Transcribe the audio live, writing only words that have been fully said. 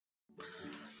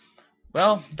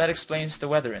Well, that explains the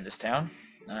weather in this town,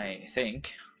 I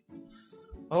think.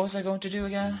 What was I going to do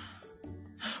again?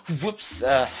 Whoops,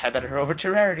 I better head over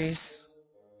to Rarity's.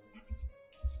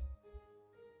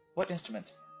 What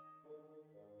instrument?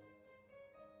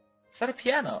 Is that a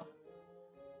piano?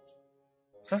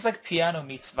 Sounds like piano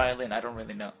meets violin, I don't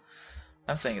really know.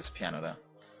 I'm saying it's a piano though.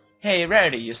 Hey,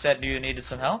 Rarity, you said you needed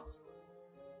some help?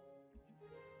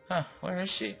 Huh, where is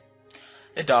she?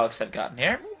 The dogs have gotten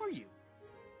here. Who are you?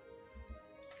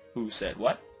 Who said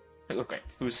what? Okay,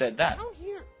 who said that? Down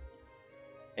here.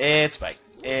 It's Spike.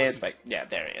 It's Spike. Yeah,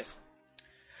 there he is.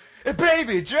 A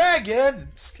baby dragon!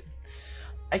 Just kidding.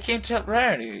 I came to help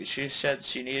Rarity. She said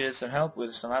she needed some help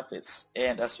with some outfits.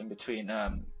 And us in between.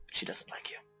 She doesn't like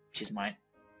you. She's mine.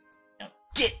 No,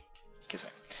 get! Kiss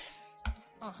her.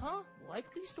 Uh-huh.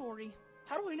 Likely story.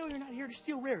 How do I know you're not here to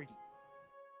steal Rarity?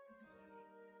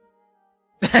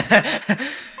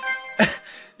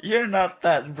 You're not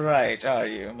that bright, are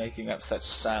you? Making up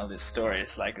such childish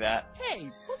stories like that.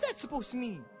 Hey, what's that supposed to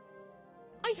mean?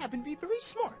 I happen to be very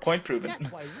smart. Point proven.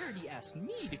 That's why Rarity asked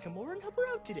me to come over and help her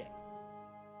out today.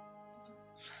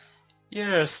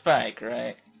 You're a Spike,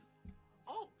 right?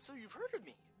 Oh, so you've heard of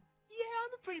me. Yeah,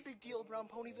 I'm a pretty big deal around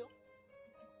Ponyville.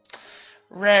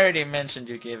 Rarity mentioned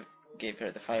you gave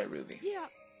her the fire ruby. Yeah,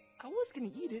 I was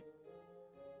gonna eat it,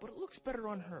 but it looks better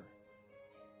on her.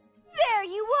 There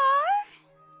you are!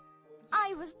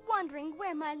 I was wondering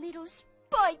where my little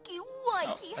spiky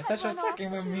wikey I had thought you run were off talking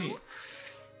about to. me.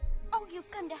 Oh, you've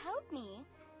come to help me.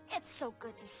 It's so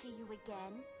good to see you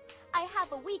again. I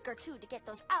have a week or two to get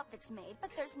those outfits made, but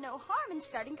there's no harm in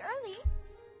starting early.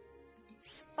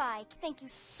 Spike, thank you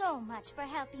so much for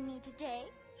helping me today.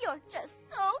 You're just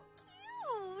so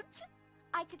cute.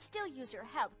 I could still use your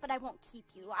help, but I won't keep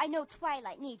you. I know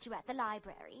Twilight needs you at the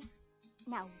library.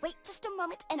 Now wait just a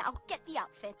moment and I'll get the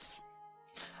outfits.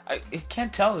 I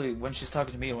can't tell when she's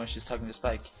talking to me or when she's talking to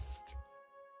Spike.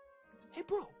 Hey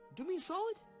bro, do me a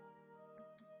solid?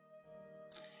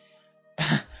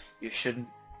 You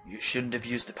shouldn't have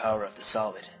used the power of the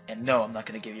solid. And no, I'm not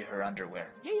gonna give you her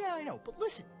underwear. Yeah, I know, but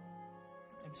listen.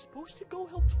 I'm supposed to go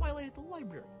help Twilight at the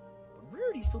library, but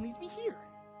Rarity still needs me here,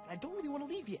 and I don't really want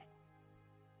to leave yet.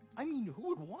 I mean, who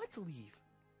would want to leave?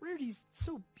 Rarity's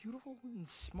so beautiful and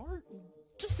smart and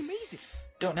just amazing.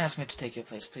 Don't ask me to take your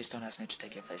place. Please don't ask me to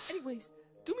take your place. Anyways,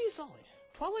 do me a solid.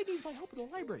 Twilight needs my help at the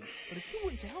library, but if you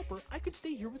went to help her, I could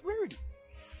stay here with Rarity.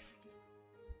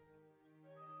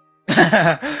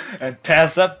 And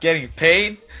pass up getting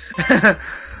paid?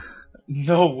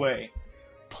 No way.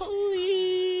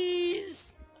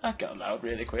 Please! That got loud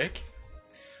really quick.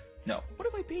 No. What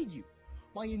if I paid you?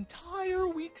 My entire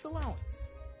week's allowance.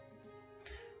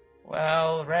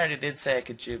 Well, Rarity did say I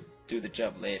could do the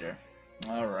job later.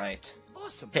 Alright.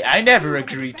 Awesome. Hey, I never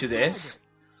agreed to this.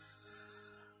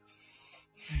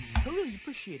 I really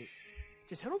appreciate it.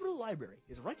 Just head over to the library.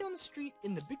 It's right down the street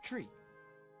in the big tree.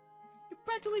 You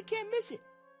practically can't miss it.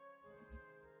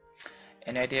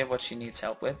 Any idea what she needs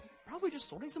help with? Probably just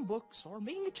sorting some books or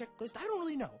making a checklist. I don't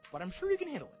really know, but I'm sure you can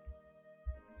handle it.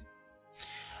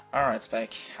 Alright,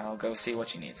 Spike. I'll go see what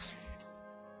she needs.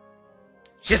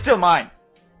 She's still mine!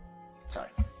 Sorry.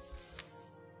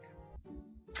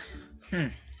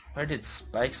 Where did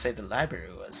Spike say the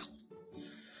library was?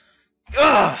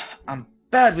 Ugh! I'm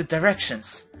bad with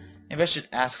directions. Maybe I should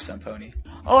ask some pony.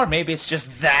 Or maybe it's just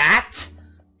that?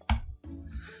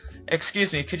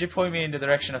 Excuse me, could you point me in the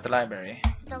direction of the library?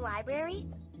 The library?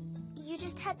 You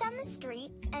just head down the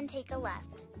street and take a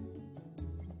left.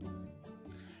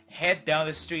 Head down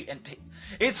the street and take...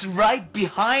 It's right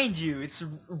behind you! It's...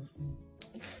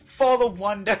 Follow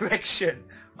one direction!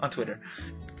 On Twitter.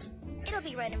 It'll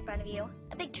be right in front of you.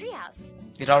 A big treehouse.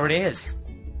 It already is.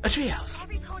 A treehouse.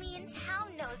 Every pony in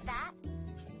town knows that.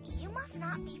 You must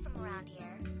not be from around here.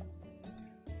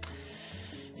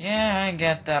 Yeah, I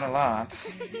get that a lot.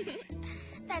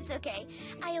 That's okay.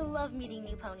 I love meeting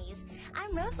new ponies.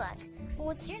 I'm Roseluck.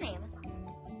 What's your name?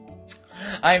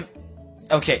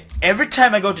 Okay, every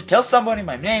time I go to tell somebody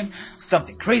my name,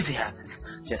 something crazy happens.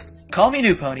 Just call me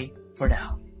New Pony for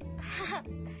now.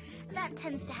 That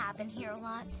tends to happen here a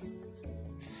lot.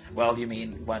 Well, you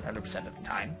mean 100% of the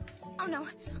time? Oh no,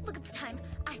 look at the time.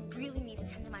 I really need to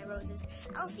tend to my roses.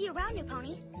 I'll see you around, New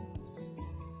Pony.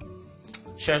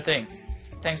 Sure thing.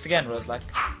 Thanks again, Roseluck.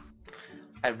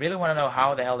 I really want to know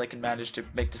how the hell they can manage to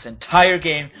make this entire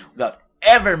game without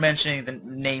ever mentioning the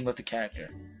name of the character.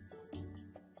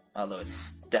 Although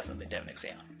it's definitely Devon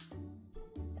Exceon.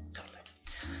 Totally.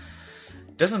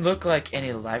 Doesn't look like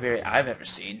any library I've ever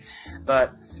seen,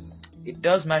 but it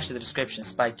does match the description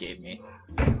Spike gave me.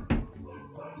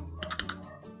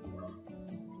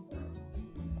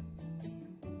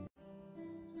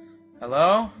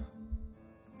 Hello?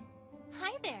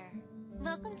 Hi there.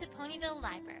 Welcome to Ponyville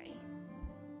Library.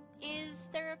 Is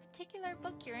there a particular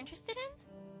book you're interested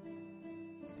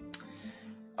in?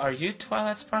 Are you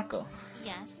Twilight Sparkle?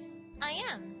 Yes, I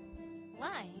am.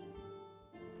 Why?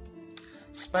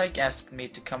 Spike asked me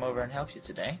to come over and help you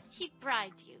today. He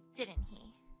bribed you, didn't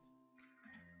he?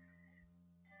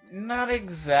 Not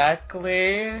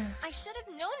exactly. I should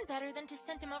have known better than to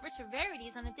send him over to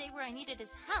Rarity's on a day where I needed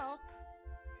his help.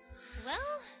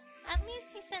 Well, at least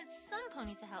he sent some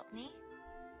pony to help me.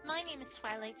 My name is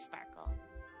Twilight Sparkle,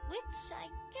 which I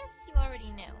guess you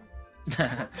already knew. I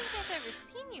don't think I've ever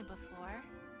seen you before.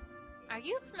 Are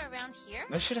you from around here?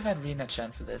 I should have had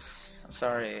Rina-chan for this. I'm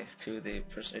sorry to the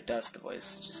person who does the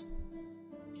voice. Just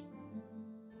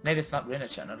maybe it's not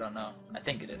Rina-chan, I don't know. I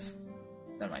think it is.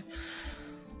 Never mind.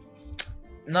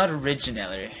 Not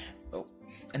originally. Oh,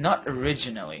 not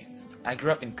originally. I grew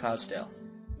up in Cloudsdale.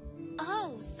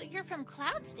 Oh, so you're from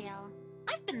Cloudsdale.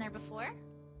 I've been there before.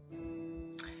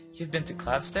 You've been to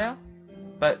Cloudsdale?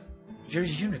 But you're a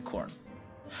unicorn.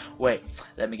 Wait,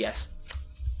 let me guess.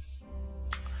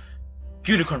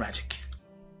 Unicorn magic.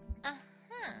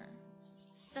 Uh-huh.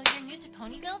 So you're new to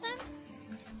Ponyville then?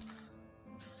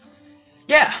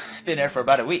 Yeah, been there for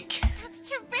about a week. That's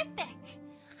terrific!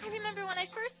 I remember when I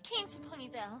first came to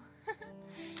Ponyville.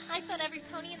 I thought every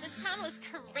pony in this town was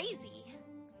crazy.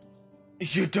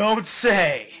 You don't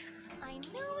say! I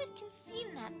know it can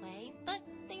seem that way, but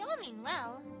they all mean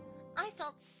well. I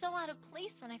felt so out of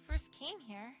place when I first came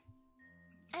here.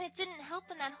 And it didn't help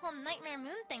when that whole Nightmare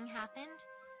Moon thing happened.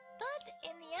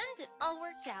 But in the end, it all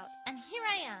worked out, and here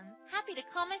I am, happy to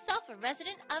call myself a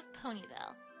resident of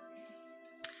Ponyville.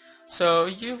 So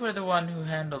you were the one who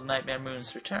handled Nightmare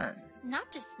Moon's return?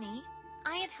 Not just me.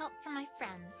 I had help from my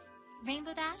friends.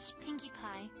 Rainbow Dash, Pinkie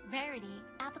Pie, Rarity,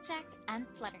 Applejack, and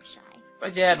Fluttershy.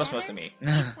 But yeah, it was Together, mostly me. we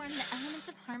formed the elements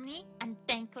of harmony and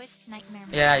vanquished Nightmare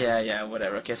Moon. Yeah,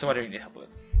 whatever. Okay, so what do you need help with?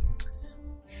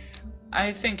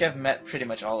 I think I've met pretty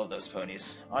much all of those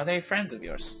ponies. Are they friends of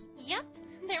yours? Yep,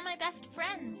 they're my best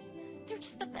friends. They're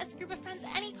just the best group of friends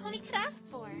any pony could ask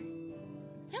for.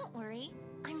 Don't worry,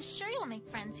 I'm sure you'll make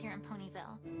friends here in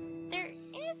Ponyville. There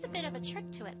is a bit of a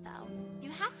trick to it, though. You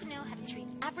have to know how to treat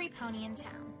every pony in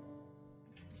town.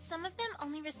 Some of them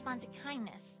only respond to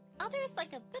kindness, others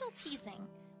like a little teasing.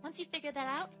 Once you figure that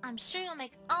out, I'm sure you'll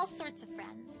make all sorts of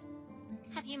friends.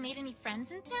 Have you made any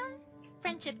friends in town?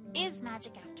 Friendship is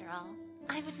magic after all.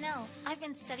 I would know. I've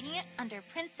been studying it under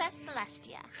Princess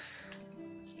Celestia.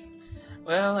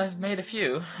 Well, I've made a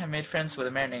few. I made friends with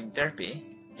a mare named Derpy.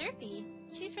 Derpy?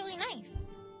 She's really nice.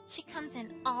 She comes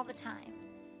in all the time.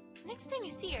 Next time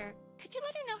you see her, could you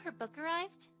let her know her book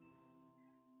arrived?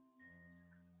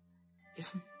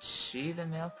 Isn't she the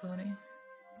male pony?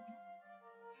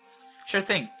 Sure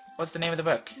thing. What's the name of the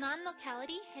book?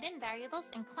 Non-Locality, Hidden Variables,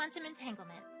 and Quantum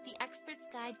Entanglement. The Expert's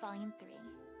Guide, Volume 3.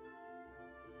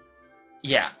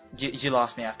 Yeah, you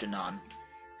lost me after non.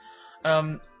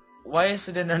 Why is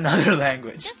it in another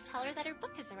language? Just tell her that her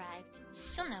book has arrived.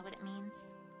 She'll know what it means.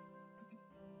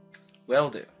 Will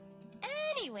do.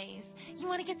 Anyways, you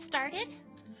want to get started?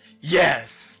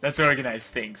 Yes! Let's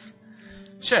organize things.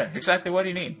 Sure, exactly what do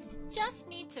you need? Just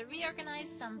need to reorganize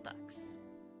some books.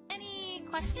 Any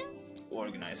questions?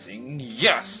 Organizing,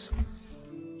 yes!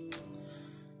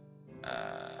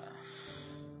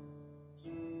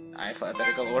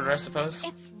 Alphabetical order, I suppose?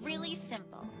 It's really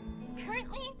simple.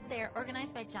 Currently, they are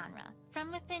organized by genre.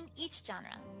 From within each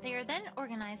genre, they are then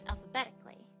organized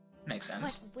alphabetically. Makes sense.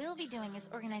 What we'll be doing is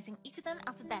organizing each of them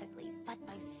alphabetically, but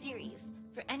by series.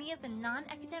 For any of the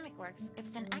non-academic works, if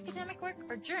it's an academic work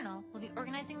or journal, we'll be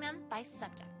organizing them by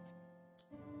subject.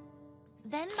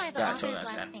 Then by the Yeah, I author's totally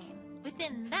last understand. name.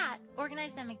 Within that,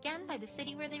 organize them again by the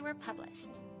city where they were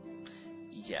published.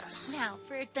 Yes. Now,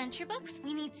 for adventure books,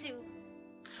 we need to...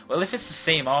 Well, if it's the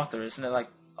same author, isn't it like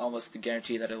almost a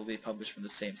guarantee that it will be published from the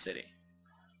same city?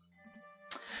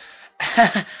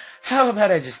 How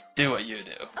about I just do what you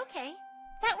do? Okay,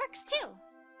 that works too.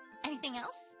 Anything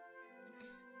else?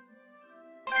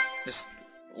 Just,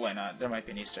 why not? There might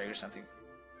be an Easter egg or something.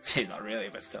 Not really,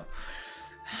 but still.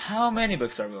 How many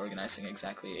books are we organizing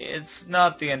exactly? It's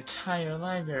not the entire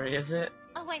library, is it?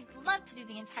 Oh, I'd love to do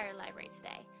the entire library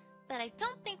today, but I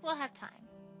don't think we'll have time.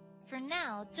 For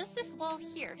now, just this wall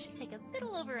here should take a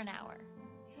little over an hour.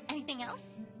 Anything else?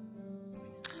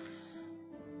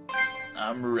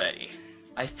 I'm ready.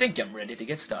 I think I'm ready to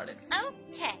get started.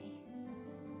 Okay.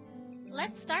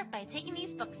 Let's start by taking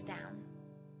these books down.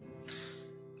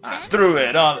 I Then threw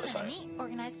it on the put them in a side. neat,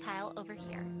 organized pile over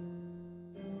here.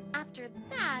 After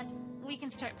that, we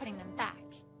can start putting them back.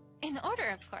 In order,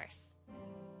 of course.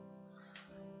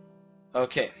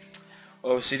 Okay.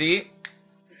 OCD,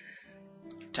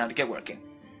 time to get working.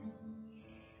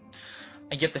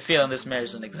 I get the feeling this mayor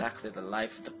isn't exactly the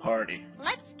life of the party.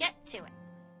 Let's get to it.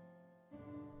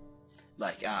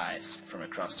 Like eyes from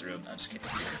across the room. I'm just kidding.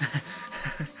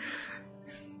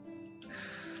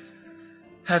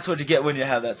 That's what you get when you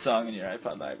have that song in your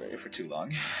iPod library for too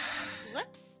long.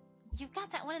 Whoops. You've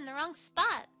got that one in the wrong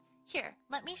spot. Here,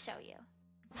 let me show you.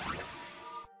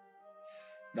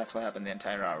 That's what happened the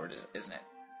entire hour, isn't it?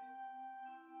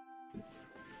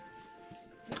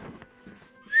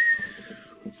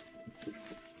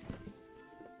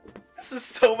 This is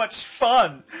so much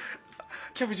fun!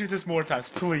 Can we do this more times,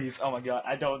 please? Oh my god,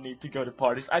 I don't need to go to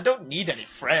parties. I don't need any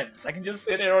friends. I can just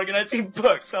sit here organizing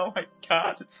books. Oh my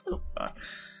god, it's so fun.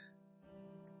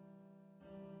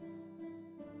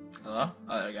 Hello?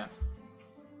 Oh, there we go.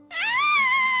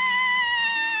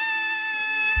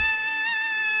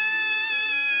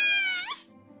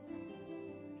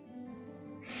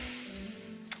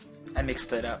 I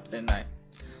mixed it up, didn't I?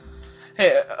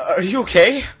 Hey, are you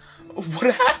okay?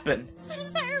 What happened? The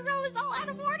entire row is all out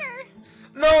of order.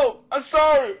 No! I'm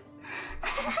sorry!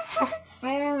 I'm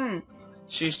sorry!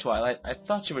 Sheesh, Twilight. I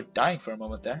thought you were dying for a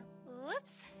moment there.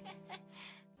 Whoops.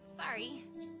 Sorry.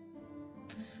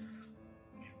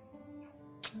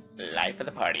 Life of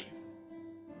the party.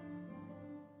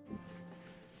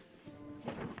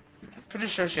 I'm pretty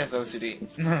sure she has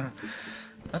OCD. Not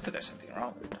that there's something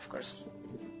wrong with it, of course.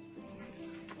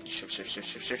 Shift.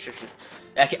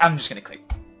 Okay, I'm just gonna click.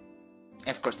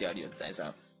 And of course the audio dies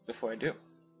out before I do.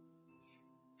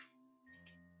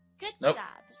 Good Nope. job.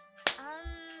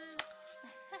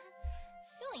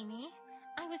 Silly me.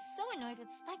 I was so annoyed with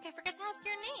Spike I forgot to ask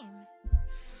your name.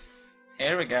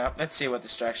 Here we go. Let's see what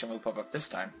distraction will pop up this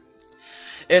time.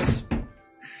 It's...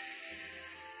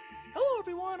 Hello,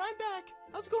 everyone. I'm back.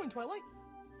 How's it going, Twilight?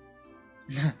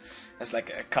 There's like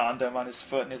a condom on his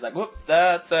foot and he's like, whoop,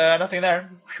 that's nothing there.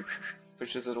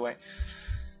 Pushes it away.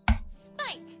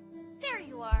 Spike, there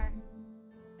you are.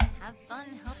 Have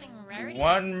fun helping Rarity.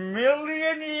 1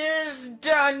 million years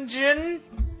dungeon.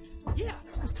 Yeah,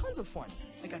 it was tons of fun.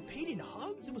 I got paid in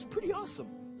hugs. It was pretty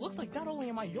awesome. Looks like not only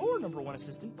am I your #1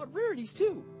 assistant, but Rarity's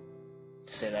too.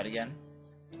 Say that again.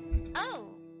 Oh,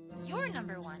 you're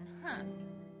 #1, huh?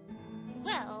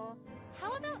 Well,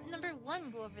 how about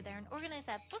 #1 go over there and organize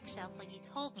that bookshelf like he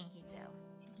told me he'd do?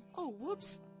 Oh,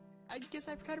 whoops. I guess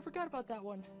I kind of forgot about that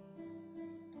one.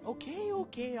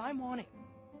 Okay, I'm on it.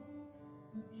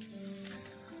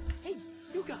 Hey,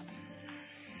 you got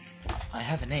it. I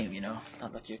have a name, you know.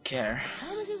 Not that you care.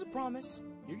 Promise is a promise.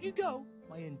 Here you go.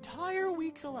 My entire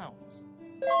week's allowance.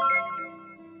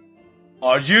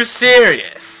 Are you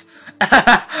serious?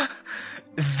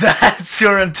 That's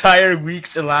your entire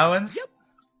week's allowance? Yep.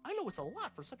 I know it's a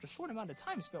lot for such a short amount of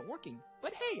time spent working,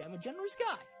 but hey, I'm a generous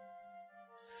guy.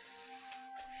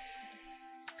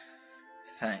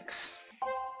 Thanks.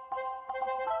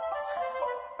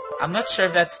 I'm not sure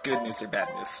if that's good news or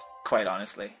bad news, quite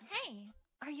honestly. Hey,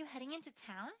 are you heading into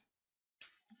town?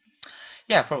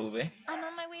 Yeah, probably. I'm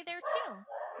on my way there too.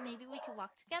 Maybe we could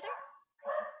walk together?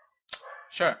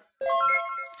 Sure.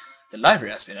 The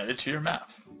library has been added to your map.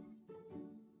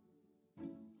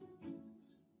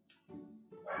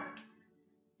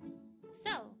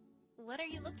 So, what are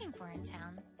you looking for in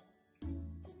town?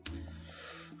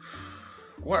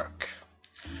 Work.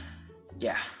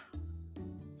 Yeah.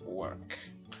 Work.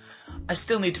 I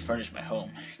still need to furnish my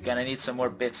home. Gonna need some more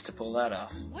bits to pull that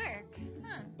off. Work?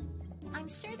 Huh. I'm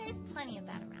sure there's plenty of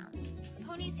that around.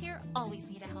 Ponies here always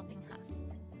need a helping hand.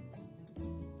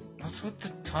 What's with the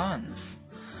tons?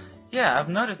 Yeah, I've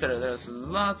noticed that there's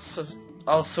lots of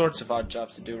all sorts of odd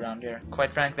jobs to do around here.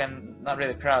 Quite frankly, I'm not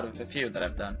really proud of a few that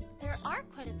I've done. There are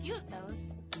quite a few of those.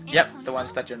 In Yep, the Ponyville,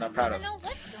 ones that you're not proud I of. don't know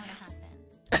what's going to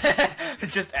happen.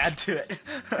 Just add to it.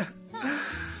 So,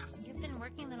 you've been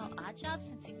working little odd jobs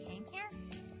since you came here?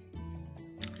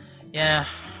 Yeah,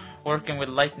 working with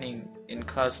lightning in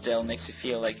Cloudsdale makes you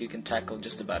feel like you can tackle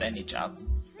just about any job.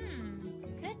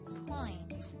 Good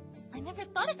point. I never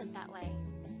thought of it that way.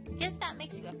 Guess that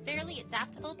makes you a fairly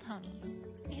adaptable pony.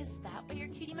 Is that what your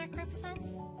cutie mark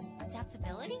represents?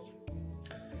 Adaptability?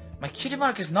 My cutie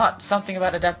mark is not something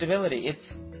about adaptability.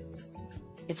 It's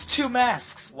two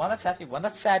masks. One that's happy, one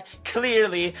that's sad.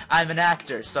 Clearly, I'm an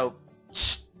actor, so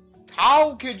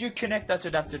how could you connect that to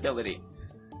adaptability?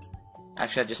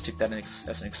 Actually, I just took that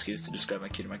as an excuse to describe my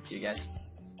cutie mark to you guys.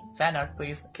 Fan art,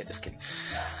 please. Okay, just kidding.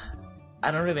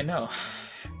 I don't really know.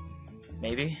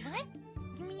 Maybe? What?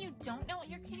 You mean you don't know what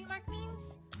your cutie mark means?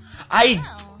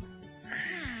 Well,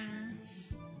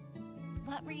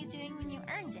 what were you doing when you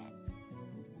earned it?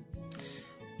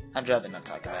 I'd rather not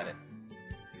talk about it.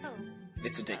 Oh,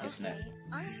 It's a dick, isn't it? Okay,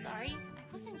 I'm sorry.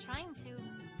 I wasn't trying to.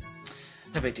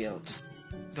 No big deal. Just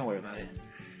don't worry about it.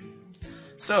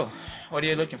 So, what are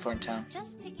you looking for in town?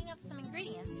 Just picking up some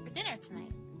ingredients for dinner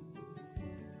tonight.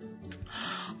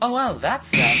 Oh well, that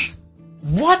sounds...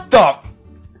 What the...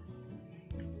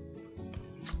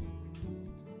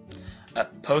 A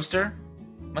poster?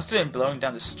 Must have been blowing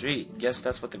down the street. Guess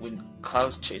that's what the wind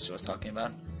cloud chaser was talking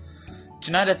about.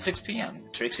 Tonight at 6 p.m.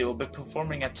 Trixie will be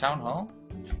performing at Town Hall.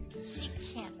 She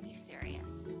can't be serious.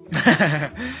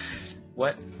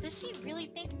 What? Does she really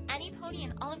think any pony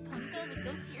in all of Ponyville would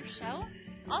go see her show?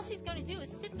 All she's going to do is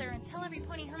sit there and tell every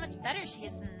pony how much better she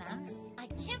is than them. I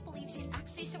can't believe she'd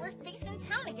actually show her face in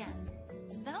town again.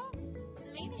 Though,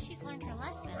 maybe she's learned her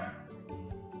lesson.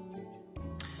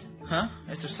 Huh?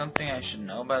 Is there something I should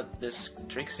know about this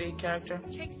Trixie character?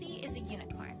 Trixie is a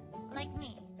unicorn, like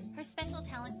me. Her special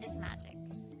talent is magic.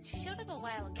 She showed up a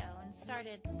while ago and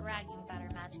started bragging about her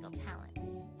magical talents.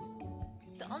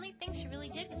 The only thing she really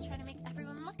did was try to make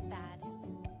everyone look bad.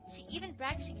 She even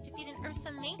bragged she could defeat an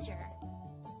Ursa Major.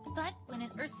 But when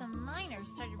an Ursa Minor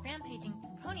started rampaging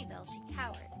through Ponyville, she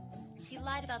cowered. She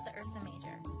lied about the Ursa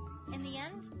Major. In the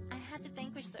end, I had to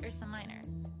vanquish the Ursa Minor.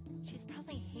 She's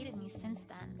probably hated me since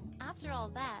then. After all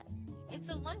that, it's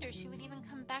a wonder she would even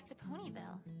come back to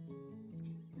Ponyville.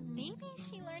 Maybe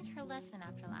she learned her lesson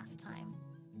after last time.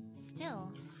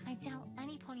 Still, I doubt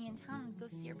any pony in town would go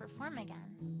see her perform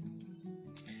again.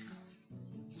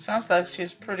 Sounds like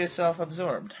she's pretty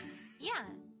self-absorbed. Yeah,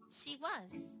 she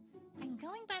was. And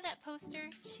going by that poster,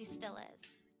 she still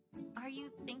is. Are you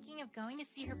thinking of going to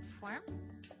see her perform?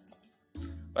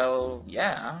 Well,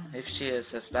 yeah. If she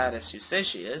is as bad as you say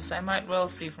she is, I might well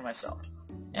see for myself.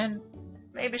 And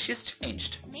maybe she's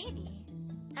changed. Maybe.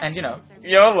 And you know, Everyone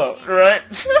deserves YOLO, change. right?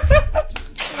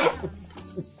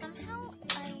 Somehow,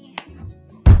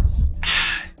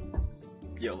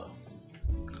 YOLO.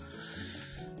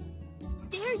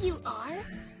 There you are.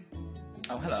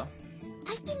 Oh, hello.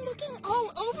 I've been looking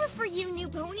all over for you, new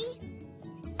pony.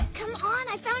 Come on,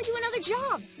 I found you another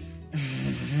job.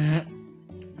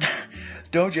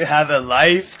 Don't you have a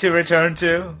life to return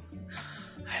to?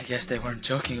 I guess they weren't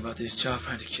joking about these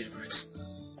job-hunting kittybricks.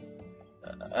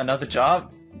 Another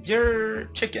job? You're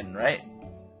chicken, right?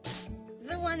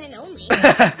 The one and only.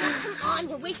 Come on,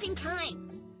 we're wasting time.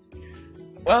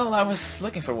 Well, I was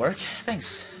looking for work.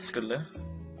 Thanks, Scootaloo.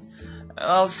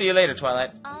 I'll see you later,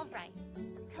 Twilight. all right.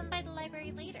 Come by the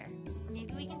library later.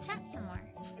 Maybe we can chat some more.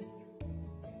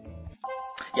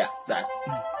 Yeah, that.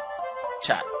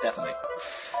 Chat, definitely.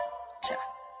 Chat.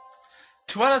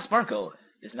 Twilight Sparkle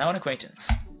is now an acquaintance.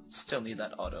 Still need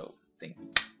that auto thing.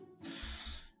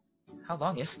 How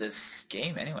long is this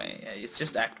game anyway? It's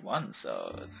just Act 1,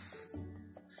 so it's...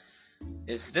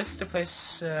 Is this the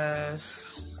place,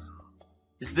 Is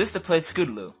this the place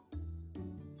Scootaloo?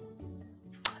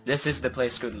 This is the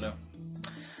place Scootaloo.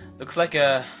 Looks like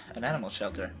an animal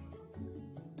shelter.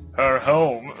 Her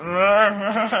home.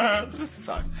 This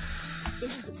song.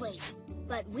 This is the place,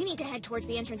 but we need to head towards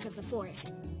the entrance of the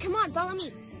forest. Come on, follow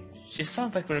me. She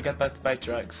sounds like we're about to buy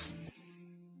drugs.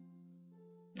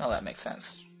 No, that makes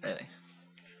sense, really.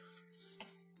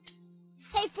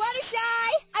 Hey, Fluttershy!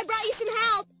 I brought you some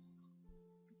help!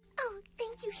 Oh,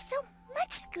 thank you so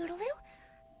much, Scootaloo.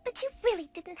 But you really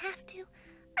didn't have to.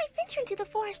 I venture into the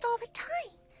forest all the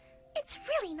time. It's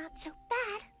really not so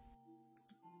bad.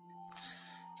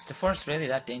 Is the forest really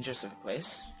that dangerous of a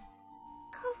place?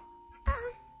 Oh,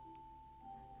 hi.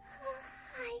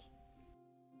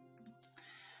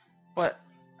 What?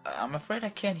 I'm afraid I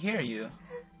can't hear you.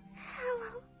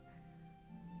 Hello.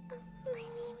 My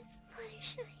name is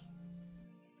Fluttershy.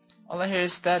 All I hear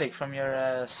is static from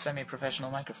your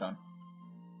semi-professional microphone.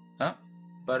 Huh?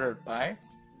 Buttered pie?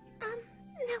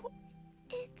 No,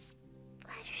 it's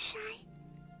Fluttershy.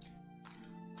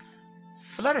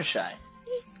 Fluttershy.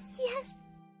 Yes.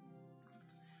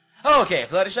 Okay,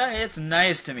 Fluttershy, it's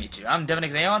nice to meet you. I'm Devon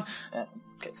Exceon.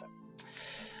 Okay, sorry.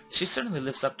 She certainly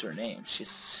lives up to her name.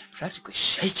 She's practically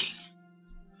shaking.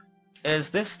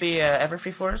 Is this the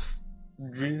Everfree Forest?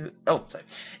 Oh, sorry.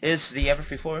 Is the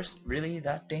Everfree Forest really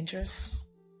that dangerous?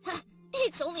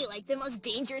 It's only like the most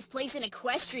dangerous place in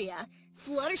Equestria.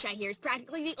 Fluttershy here is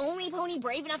practically the only pony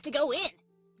brave enough to go in.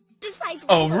 Besides...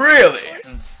 Oh, really?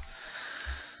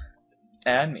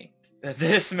 And me.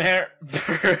 This mare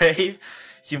brave?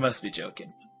 You must be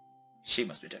joking. She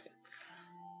must be joking.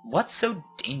 What's so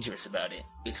dangerous about it?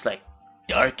 It's like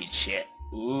dark and shit.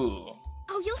 Ooh.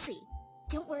 Oh, you'll see.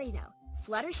 Don't worry, though.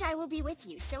 Fluttershy will be with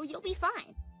you, so you'll be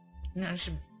fine. You know, we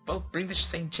should both bring the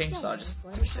same Don't chainsaw worry, just to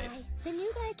be Fluttershy. safe. The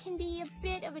new guy can be a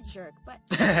bit of a jerk, but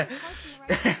his heart's in the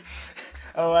right place.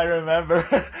 Oh, I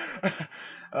remember.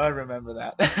 I remember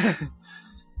that.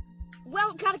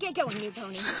 Well, gotta get going, new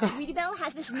pony. Sweetie Belle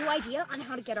has this new idea on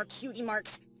how to get our cutie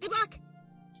marks. Good luck!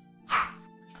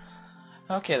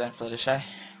 Okay then, Fluttershy.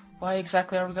 Why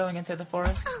exactly are we going into the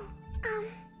forest? Oh,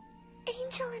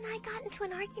 Angel and I got into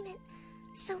an argument,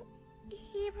 so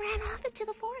he ran off into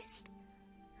the forest.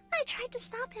 I tried to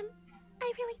stop him.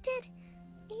 I really did.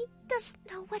 He doesn't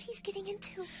know what he's getting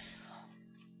into.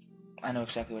 I know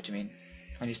exactly what you mean.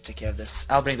 I need to take care of this.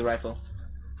 I'll bring the rifle.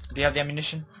 Do you have the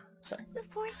ammunition? Sorry. The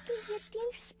forest can be a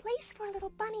dangerous place for a little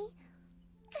bunny.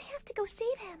 I have to go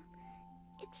save him.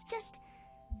 It's just,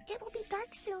 it will be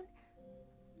dark soon.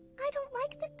 I don't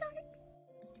like the dark.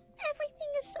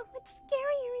 Everything is so much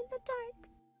scarier in the dark.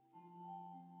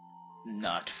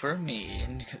 Not for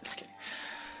me. Just kidding.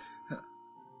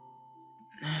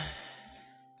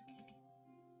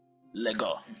 Let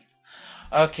go.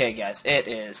 Okay, guys, it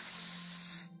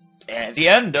is the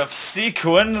end of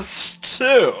sequence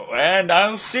 2, and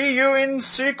I'll see you in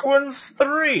sequence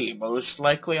 3, most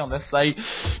likely, unless I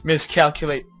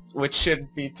miscalculate, which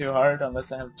shouldn't be too hard,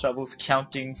 unless I have troubles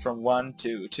counting from 1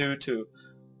 to 2 to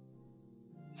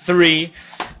 3,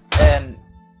 and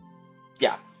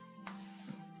yeah.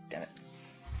 Damn it.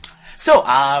 So,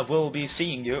 I will be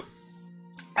seeing you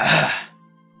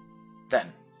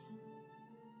then.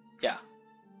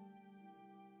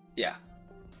 Yeah.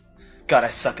 God, I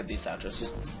suck at these outros.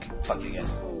 Just fuck you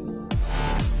guys.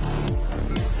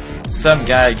 Some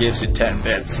guy gives you 10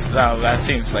 bits. Well, that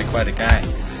seems like quite a guy.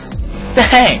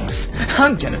 Thanks!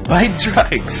 I'm gonna buy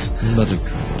drugs. But of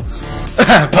course.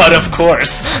 But of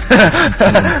course.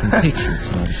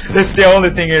 That's the only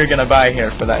thing you're gonna buy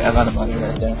here for that amount of money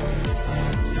right there.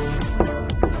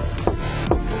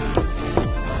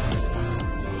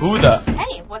 Who the?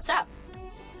 Hey, what's up?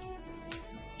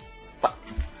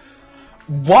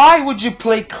 Why would you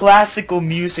play classical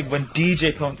music when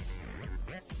DJ Pony...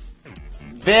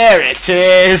 There it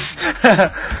is!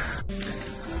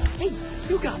 Hey,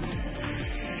 you got me.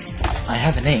 I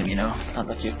have a name, you know. Not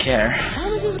like you care.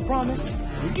 Promise is a promise.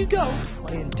 Here you go.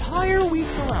 My entire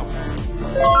week's allowance.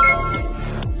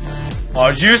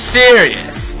 Are you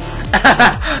serious?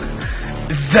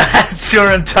 That's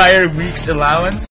your entire week's allowance?